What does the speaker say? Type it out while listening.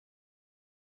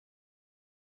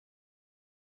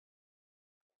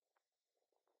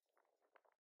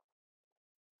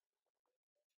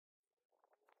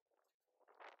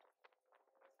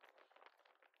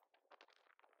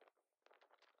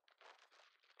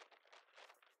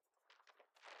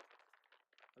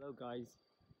Hello guys,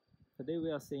 today we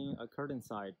are seeing a curtain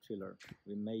side trailer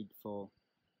we made for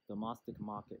domestic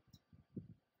market.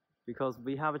 Because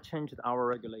we have changed our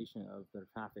regulation of the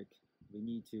traffic, we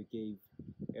need to give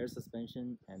air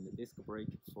suspension and disc brake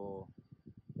for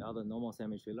the other normal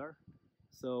semi-trailer.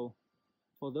 So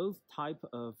for those type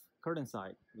of curtain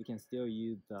side, we can still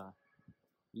use the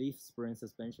leaf spring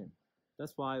suspension.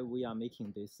 That's why we are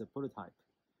making this prototype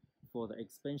for the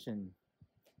expansion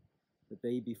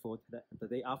the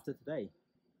day after today.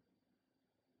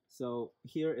 So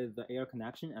here is the air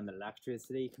connection and the electric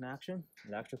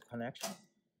connection,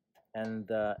 and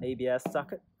the ABS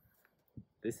socket.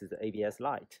 This is the ABS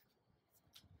light.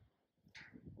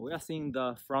 We are seeing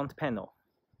the front panel.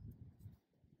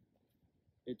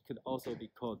 It could also be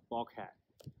called bulkhead.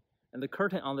 And the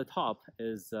curtain on the top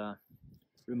is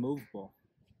removable.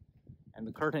 And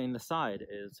the curtain in the side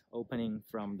is opening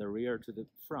from the rear to the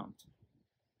front.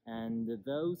 And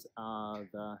those are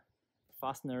the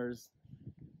fasteners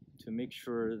to make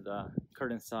sure the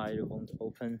curtain side won't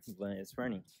open when it's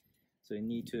running. So you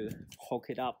need to hook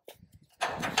it up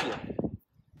here.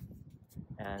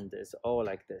 And it's all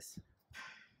like this.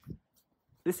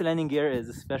 This landing gear is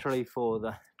especially for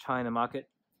the China market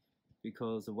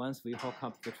because once we hook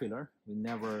up the trailer, we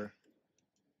never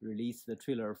release the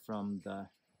trailer from the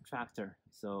tractor.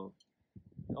 So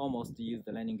we almost use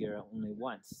the landing gear only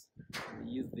once.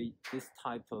 We use this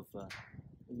type of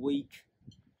weak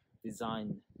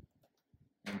design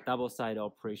and double side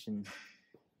operation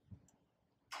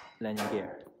landing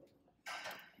gear.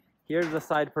 Here's the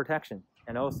side protection,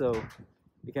 and also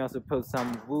you can also put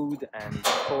some wood and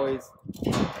toys,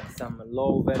 some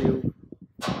low value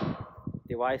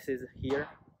devices here.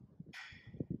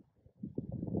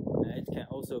 And it can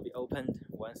also be opened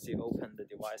once you open the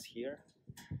device here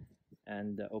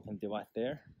and open the device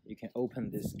there. You can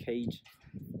open this cage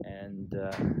and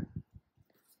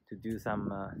to do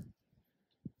some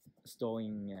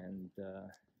stowing and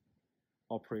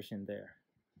operation there.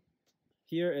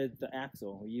 Here is the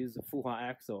axle. We use the Fuhua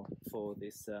axle for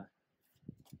this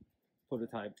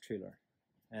prototype trailer.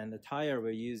 And the tire we're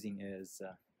using is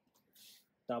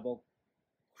double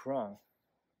chrome.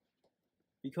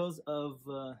 Because of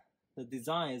the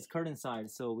design is curtain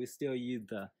side, so we still use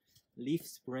the leaf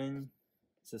spring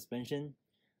suspension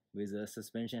with a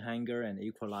suspension hanger and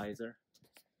equalizer,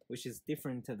 which is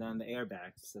different than the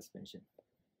airbag suspension.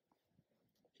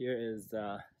 Here is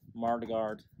the mud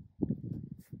guard.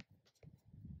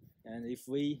 And if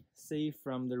we see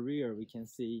from the rear, we can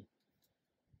see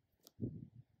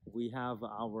we have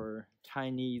our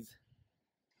Chinese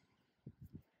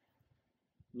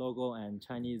logo and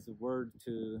Chinese word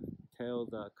to tell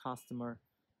the customer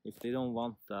if they don't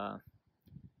want the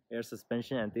air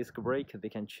suspension and disc brake, they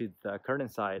can choose the curtain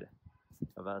side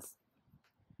of us.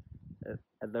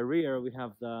 At the rear, we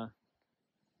have the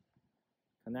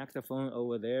connector phone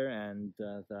over there and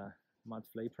the mud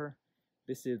flapper.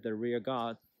 This is the rear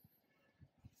guard.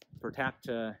 Protect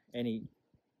any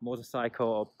motorcycle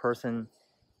or person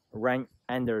run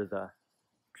under the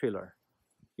trailer.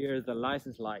 Here is the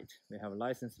license light. We have a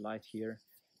license light here,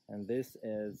 and this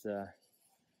is the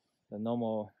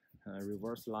normal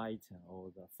reverse light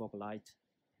or the fog light.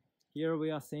 Here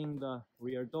we are seeing the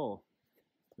rear door.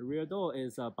 The rear door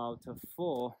is about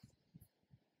 4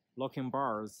 locking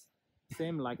bars,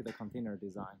 same like the container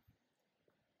design.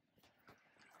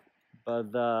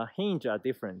 But the hinge are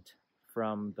different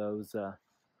from those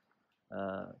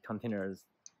containers.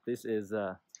 This is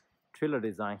a trailer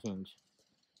design hinge.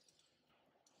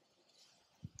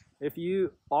 If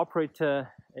you operate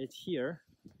it here,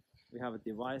 we have a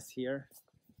device here,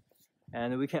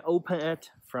 and we can open it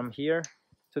from here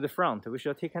to the front. We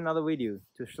shall take another video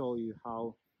to show you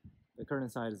how the curtain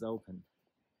side is opened.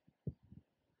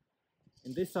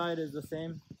 And this side is the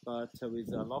same, but with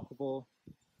a lockable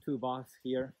toolbox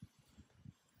here.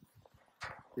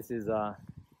 This is a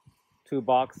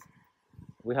toolbox.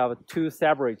 We have 2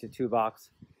 separate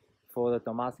toolbox for the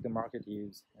domestic market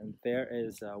use, and there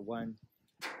is one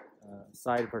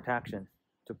side protection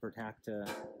to protect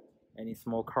any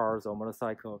small cars or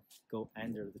motorcycle go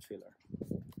under the trailer.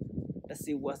 Let's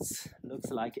see what looks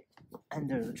like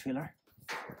under the trailer.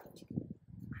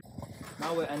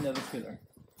 Now we're under the trailer.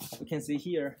 We can see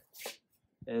here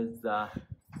is the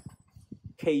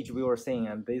cage we were seeing,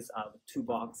 and these are the 2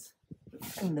 boxes.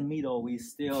 In the middle, we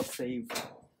still save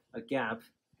a gap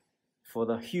for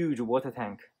the huge water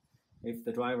tank. If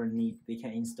the driver needs, they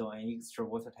can install an extra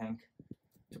water tank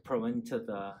to prevent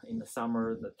in the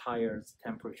summer the tires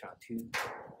temperature too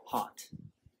hot.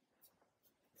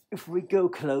 If we go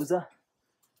closer,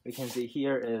 we can see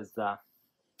here is the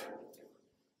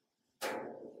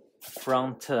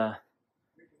front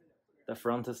the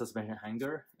front suspension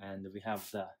hanger, and we have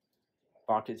the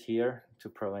bracket here to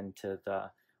prevent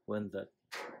when the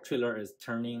trailer is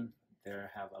turning, there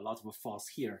have a lot of force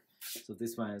here. So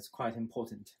this one is quite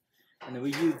important. And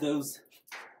we use those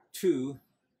two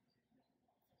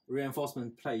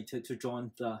reinforcement plates to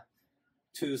join the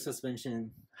two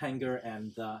suspension hanger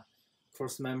and the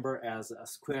cross member as a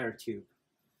square tube.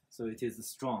 So it is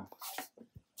strong.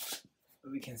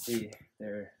 We can see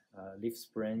there leaf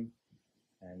spring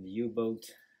and U-bolt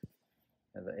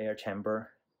and the air chamber.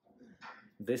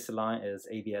 This line is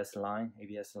ABS line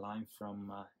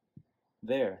from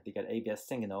there. They get ABS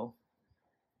signal,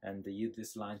 and they use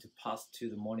this line to pass to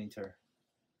the monitor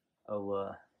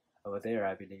over there,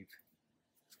 I believe.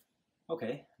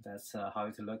 Okay, that's how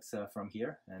it looks from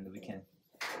here, and we can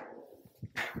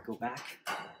go back.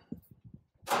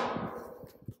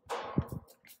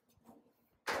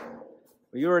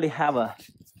 We already have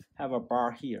a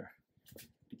bar here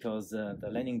because the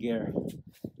landing gear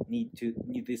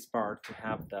need this bar to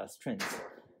have the strength.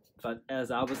 But as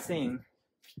I was saying,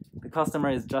 the customer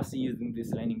is just using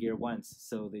this landing gear once,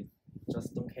 so they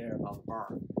just don't care about the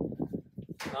bar.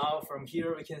 Now from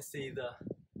here we can see the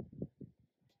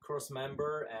cross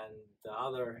member and the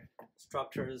other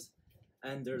structures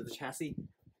under the chassis,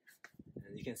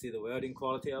 and you can see the welding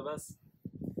quality of us.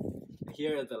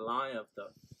 Here is the line of the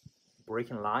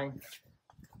braking line,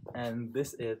 and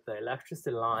this is the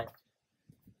electricity line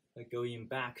going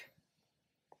back.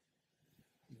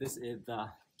 This is the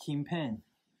kingpin.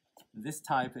 This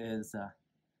type is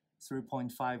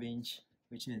 3.5 inch,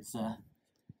 which is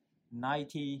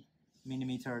 90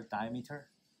 millimeter diameter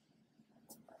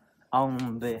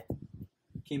on the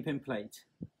kingpin plate.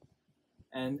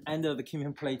 And under the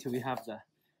kingpin plate we have the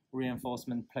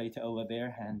reinforcement plate over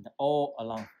there, and all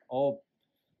along, all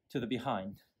to the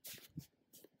behind,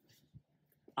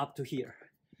 up to here.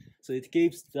 So it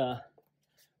gives the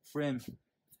frame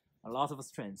a lot of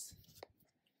strength.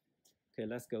 Okay,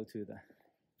 let's go to the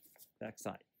back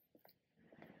side.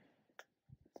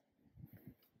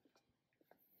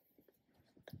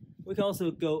 We can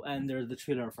also go under the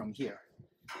trailer from here.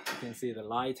 You can see the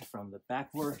light from the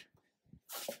backward.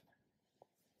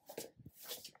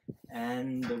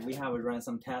 And we have run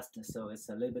some tests, so it's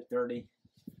a little bit dirty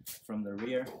from the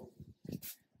rear.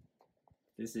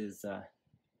 This is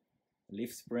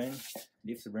leaf spring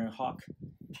hook,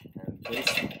 and this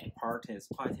part is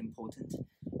quite important.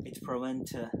 It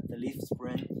prevents the leaf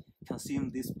spring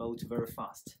consume this bolt very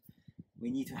fast.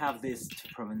 We need to have this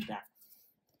to prevent that.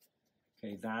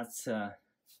 Okay, that's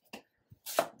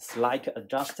slide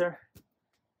adjuster.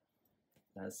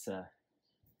 That's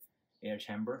air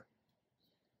chamber.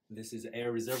 This is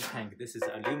air reserve tank. This is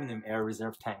aluminum air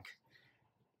reserve tank,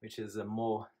 which is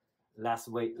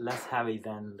less heavy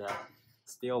than the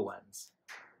steel ones.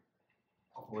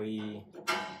 We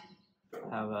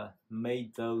have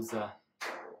made those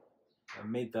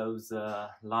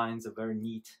lines very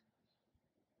neat.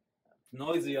 The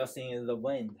noise you are seeing is the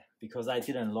wind, because I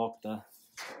didn't lock the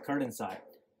curtain side.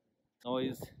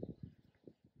 Noise,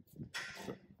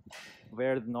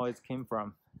 where the noise came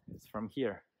from is from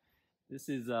here. This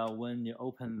is when you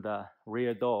open the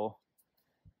rear door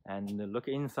and look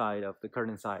inside of the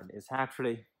curtain side.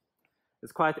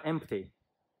 It's quite empty,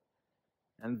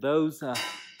 and those are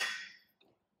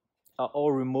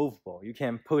all removable. You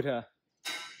can put a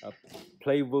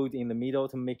plywood in the middle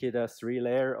to make it a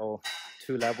 3-layer or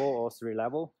 2-level or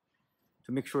 3-level,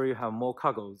 to make sure you have more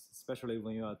cargoes, especially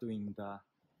when you are doing the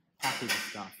package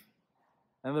stuff.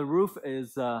 And the roof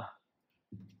is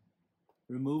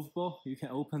removable. You can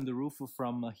open the roof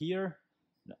from here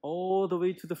all the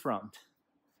way to the front.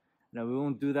 Now we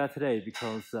won't do that today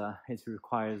because it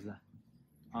requires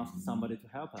somebody to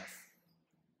help us.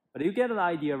 But you get the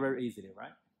idea very easily,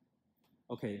 right?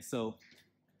 Okay, so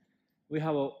we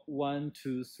have a 1,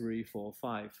 2, 3, 4,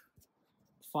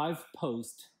 5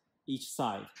 posts each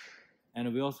side,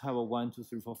 and we also have a 1, 2,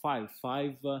 3, 4,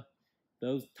 5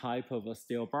 those type of a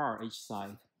steel bar each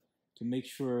side, to make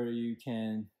sure you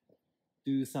can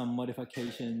do some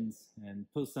modifications and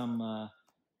put some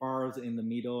bars in the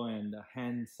middle and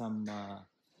hang some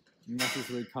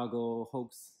necessary cargo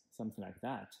hooks, something like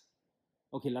that.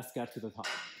 Okay, let's get to the top.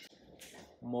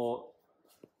 More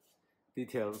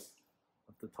details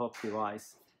of the top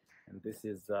device, and this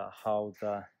is how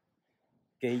the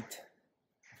gate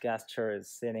gasket is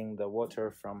sending the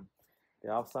water from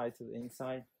the outside to the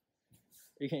inside.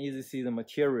 You can easily see the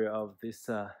material of this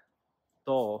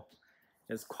door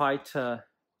is quite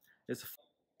it's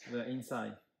the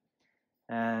inside,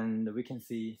 and we can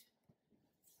see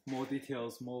more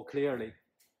details more clearly.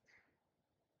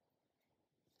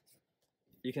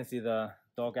 You can see the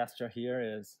door gasket here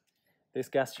is This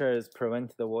gesture is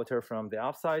prevent the water from the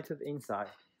outside to the inside.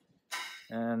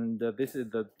 And this is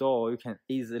the door. You can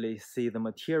easily see the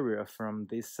material from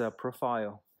this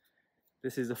profile.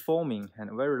 This is foaming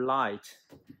and very light.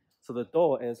 So the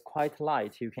door is quite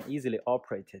light. You can easily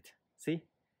operate it. See?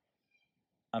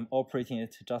 I'm operating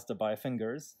it just by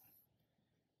fingers,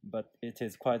 but it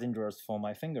is quite dangerous for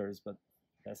my fingers, but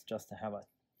let's just have a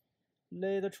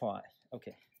little try.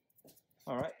 Okay.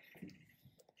 All right.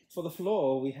 For the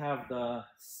floor, we have the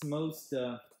smooth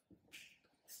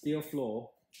steel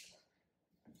floor,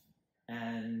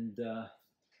 and the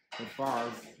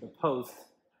bars, the post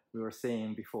we were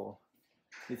seeing before.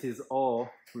 It is all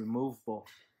removable,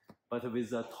 but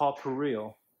with a top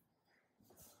rail.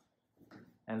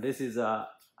 And this is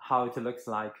how it looks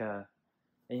like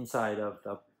inside of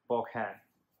the bulkhead.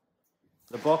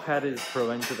 The bulkhead is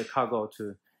prevent the cargo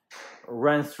to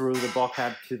run through the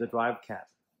bulkhead to the drive cab.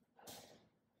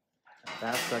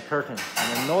 That's the curtain.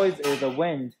 And the noise is the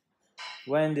wind.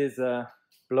 Wind is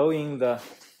blowing the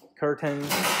curtain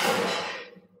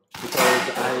because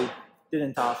I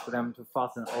didn't ask them to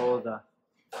fasten all the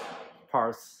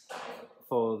parts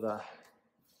for the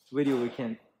video we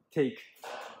can take.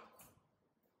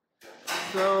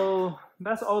 So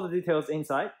that's all the details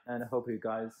inside, and I hope you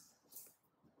guys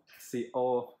see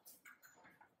all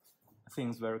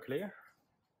things very clear.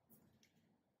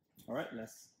 All right,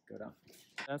 let's go down.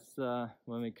 That's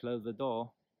when we close the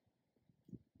door,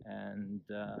 and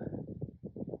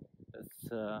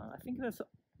I think that's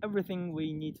everything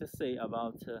we need to say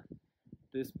about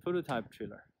this prototype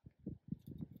trailer.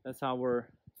 That's our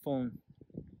phone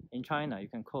in China. You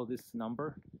can call this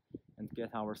number and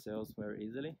get our sales very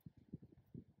easily.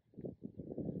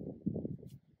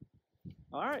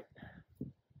 All right,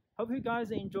 hope you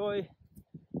guys enjoy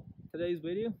today's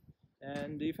video,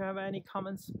 and if you have any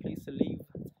comments, please leave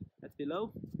it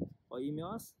below or email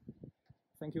us.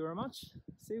 Thank you very much.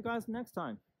 See you guys next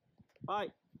time.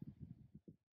 Bye.